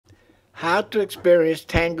How to experience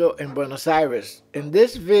tango in Buenos Aires. In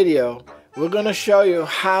this video, we're going to show you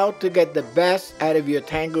how to get the best out of your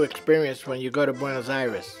tango experience when you go to Buenos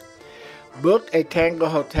Aires. Book a tango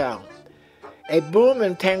hotel. A boom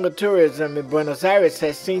in tango tourism in Buenos Aires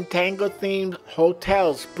has seen tango-themed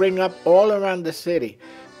hotels spring up all around the city.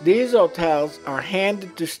 These hotels are handy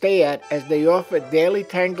to stay at as they offer daily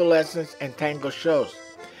tango lessons and tango shows.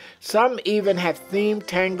 Some even have themed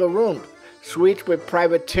tango rooms, suites with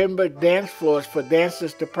private timber dance floors for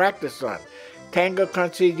dancers to practice on, tango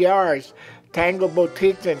concierges, tango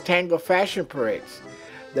boutiques, and tango fashion parades.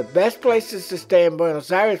 The best places to stay in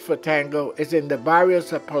Buenos Aires for tango is in the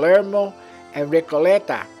barrios of Palermo and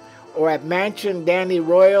Recoleta, or at Mansion Dandi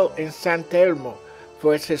Royal in San Telmo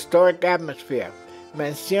for its historic atmosphere.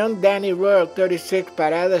 Mansion Dandi Royal, 36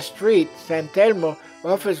 Piedras Street, San Telmo,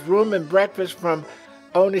 offers room and breakfast from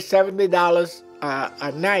only $70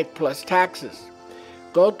 a night plus taxes.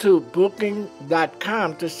 Go to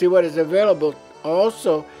booking.com to see what is available.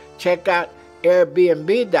 Also, check out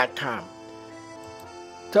Airbnb.com.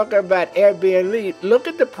 Talking about Airbnb, look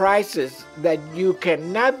at the prices that you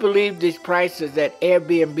cannot believe these prices at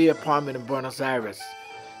Airbnb apartment in Buenos Aires.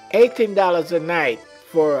 $18 a night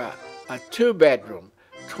for a two-bedroom,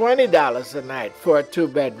 $20 a night for a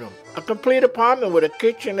two-bedroom, a complete apartment with a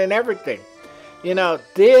kitchen and everything. You know,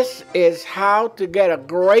 this is how to get a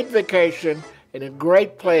great vacation in a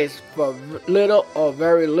great place for little or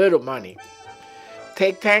very little money.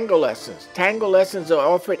 Take tango lessons. Tango lessons are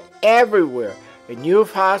offered everywhere in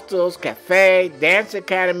youth hostels, cafes, dance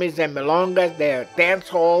academies, and milongas. There are dance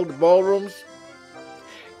halls, ballrooms.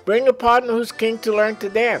 Bring a partner who's keen to learn to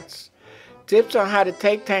dance. Tips on how to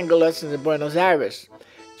take tango lessons in Buenos Aires.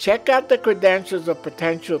 Check out the credentials of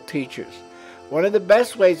potential teachers. One of the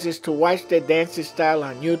best ways is to watch their dancing style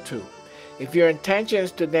on YouTube. If your intention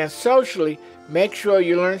is to dance socially, make sure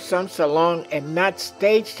you learn some salon and not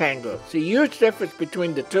stage tango. It's a huge difference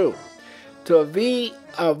between the two. To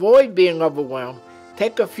avoid being overwhelmed,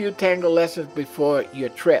 take a few tango lessons before your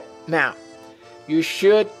trip. Now, you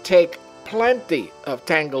should take plenty of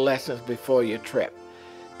tango lessons before your trip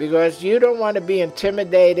because you don't want to be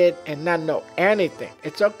intimidated and not know anything.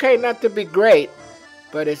 It's okay not to be great,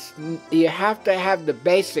 but you have to have the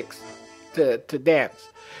basics to dance.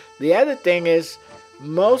 The other thing is,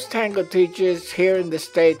 most tango teachers here in the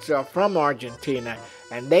States are from Argentina,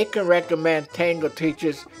 and they can recommend tango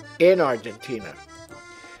teachers in Argentina.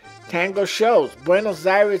 Tango shows. Buenos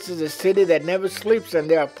Aires is a city that never sleeps,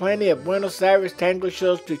 and there are plenty of Buenos Aires tango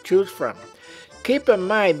shows to choose from. Keep in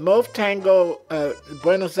mind, most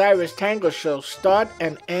Buenos Aires tango shows start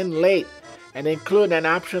and end late and include an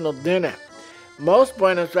optional dinner. Most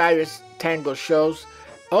Buenos Aires tango shows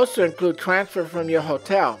also include transfer from your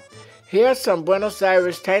hotel. Here are some Buenos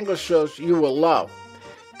Aires tango shows you will love.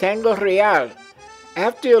 Tango Real.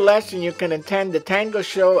 After your lesson, you can attend the tango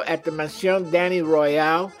show at the Mansion Dandi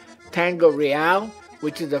Royal, Tango Real,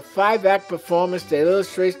 which is a 5-act performance that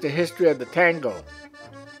illustrates the history of the tango.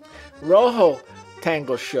 Rojo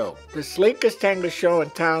Tango Show. The sleekest tango show in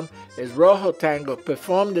town is Rojo Tango,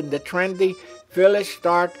 performed in the trendy Village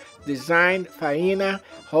Stark Design Faena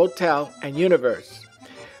Hotel and Universe.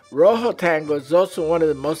 Rojo Tango is also one of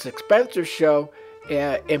the most expensive shows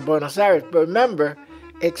in Buenos Aires, but remember,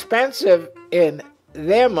 expensive in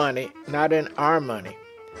their money, not in our money.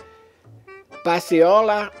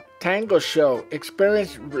 Pasiola Tango Show.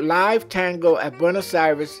 Experience live tango at Buenos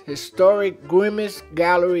Aires historic Güemes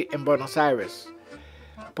Gallery in Buenos Aires.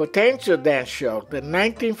 Potential Dance Show. The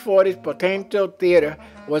 1940s Potential Theater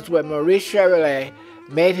was where Maurice Chevalier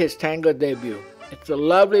made his tango debut. It's a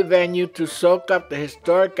lovely venue to soak up the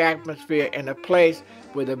historic atmosphere in a place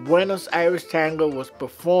where the Buenos Aires tango was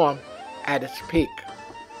performed at its peak.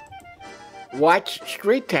 Watch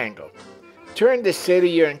street tango. Touring the city,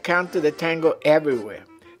 you encounter the tango everywhere.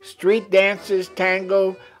 Street dances,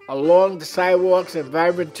 tango along the sidewalks in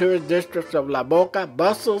vibrant tourist districts of La Boca,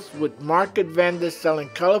 bustles with market vendors selling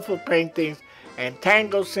colorful paintings and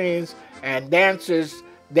tango scenes and dancers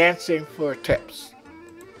dancing for tips.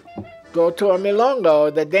 Go to a milonga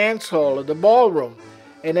or the dance hall or the ballroom.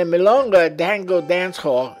 In a milonga tango dance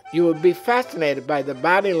hall, you will be fascinated by the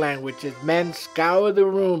body language as men scour the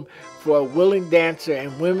room for a willing dancer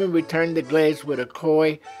and women return the glaze with a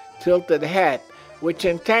coy, tilted head, which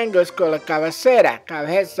in tango is called a cabecera.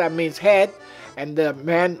 Cabeza means head, and the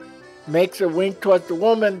man makes a wink towards the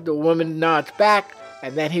woman nods back,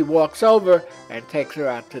 and then he walks over and takes her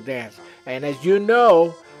out to dance. And as you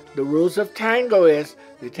know, the rules of tango is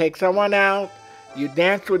you take someone out, you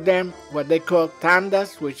dance with them, what they call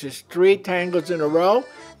tandas, which is 3 tangos in a row,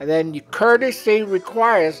 and then courtesy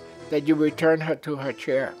requires that you return her to her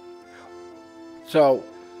chair. So,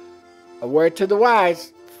 a word to the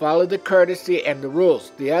wise, follow the courtesy and the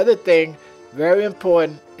rules. The other thing, very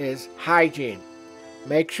important, is hygiene.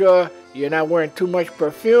 Make sure you're not wearing too much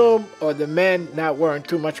perfume or the men not wearing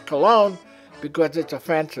too much cologne because it's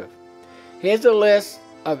offensive. Here's a list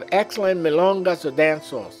of excellent milongas or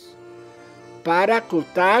danzos. Para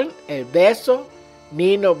ocultar el beso,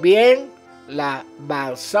 Nino bien, la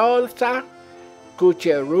balsalsa,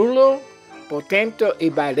 cucherulo, potento y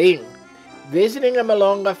bailín. Visiting a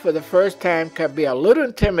milonga for the first time can be a little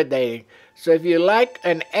intimidating, so if you like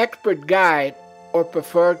an expert guide or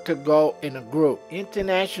prefer to go in a group.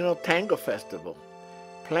 International Tango Festival.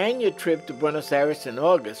 Plan your trip to Buenos Aires in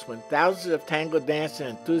August when thousands of tango dancing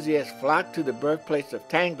enthusiasts flock to the birthplace of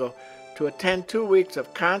tango to attend 2 weeks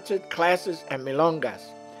of concert, classes, and milongas.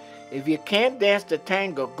 If you can't dance the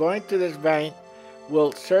tango, going to this event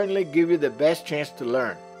will certainly give you the best chance to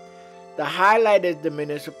learn. The highlight is the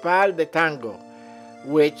Municipal de Tango,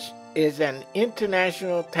 which is an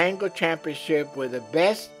international tango championship where the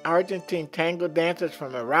best Argentine tango dancers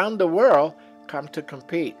from around the world come to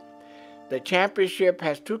compete. The championship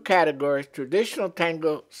has 2 categories, traditional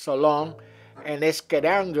tango salon and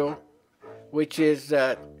escadrille, which is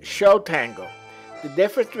show tango. The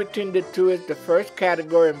difference between the two is the first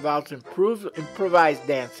category involves improvised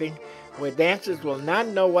dancing, where dancers will not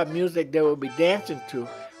know what music they will be dancing to,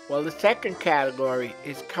 while the second category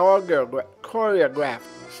is choreographed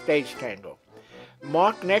stage tango.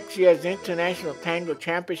 Mark next year's International Tango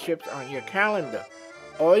Championships on your calendar.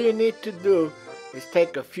 All you need to do is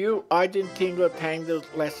take a few Argentino tango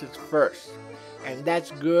lessons first, and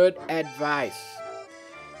that's good advice.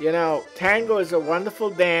 You know, tango is a wonderful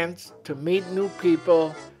dance to meet new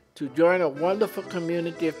people, to join a wonderful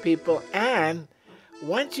community of people, and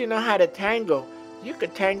once you know how to tango, you can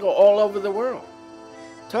tango all over the world.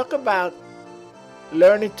 Talk about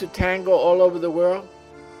learning to tango all over the world.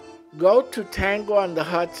 Go to Tango on the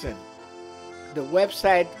Hudson, the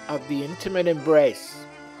website of the Intimate Embrace.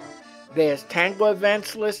 There's tango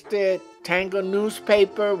events listed, tango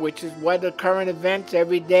newspaper, which is what the current events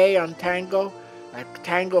every day on tango, a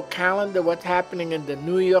tango calendar, what's happening in the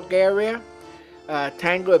New York area,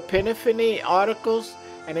 tango epiphany articles,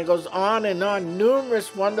 and it goes on and on.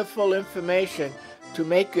 Numerous wonderful information to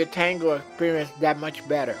make your tango experience that much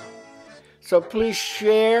better. So please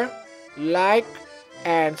share, like,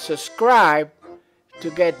 and subscribe to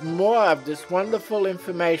get more of this wonderful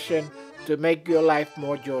information to make your life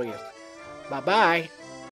more joyous. Bye-bye.